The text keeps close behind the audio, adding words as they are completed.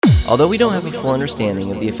Although we don't have a full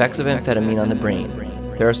understanding of the effects of amphetamine on the brain,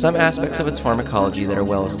 there are some aspects of its pharmacology that are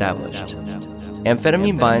well established.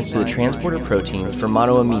 Amphetamine binds to the transporter proteins for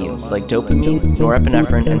monoamines like dopamine,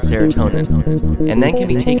 norepinephrine, and serotonin, and then can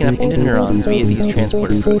be taken up into neurons via these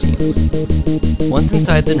transporter proteins. Once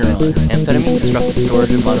inside the neuron, amphetamine disrupts the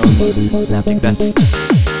storage of monoamines in synaptic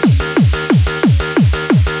vesicles.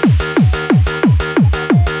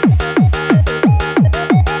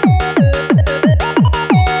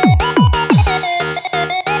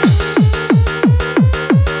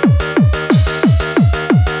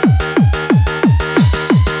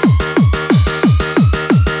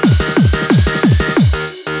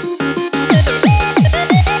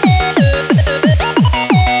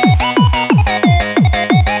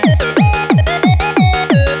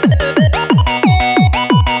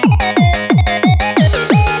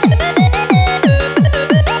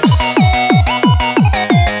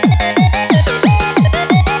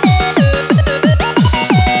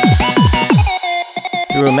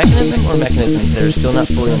 Through a mechanism or mechanisms that are still not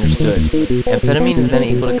fully understood, amphetamine is then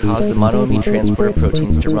able to cause the monoamine transporter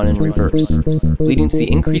proteins to run in reverse, leading to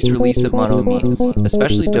the increased release of monoamines,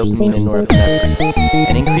 especially dopamine and norepinephrine,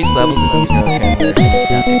 and increased levels of these neurotransmitters in the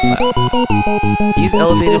synaptic cleft. These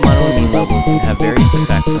elevated monoamine levels can have various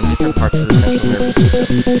effects on different parts of the central nervous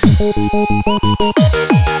system.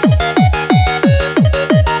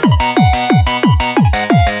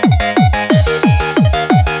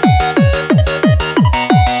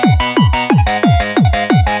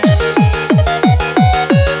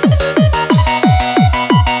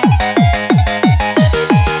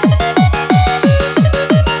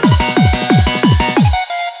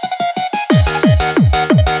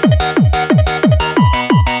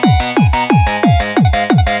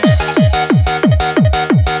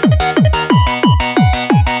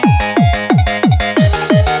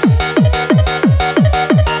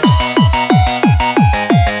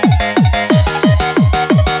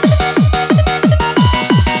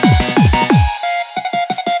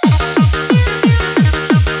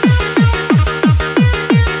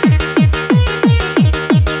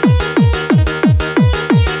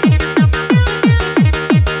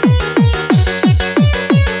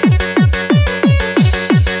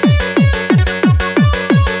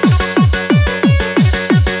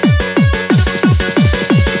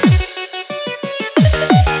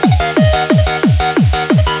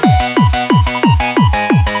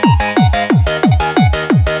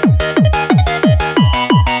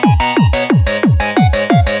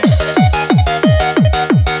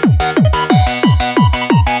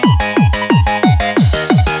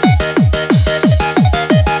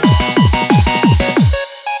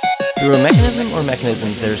 Through a mechanism or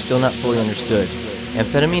mechanisms that are still not fully understood,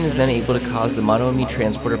 amphetamine is then able to cause the monoamine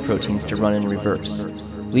transporter proteins to run in reverse,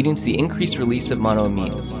 leading to the increased release of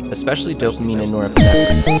monoamines, especially dopamine and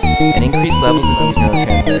norepinephrine, and increased levels of these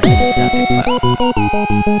neurotransmitters in the synaptic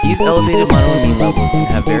cleft. These elevated monoamine levels can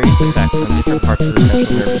have various effects on different parts of the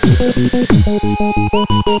central nervous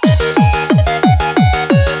system.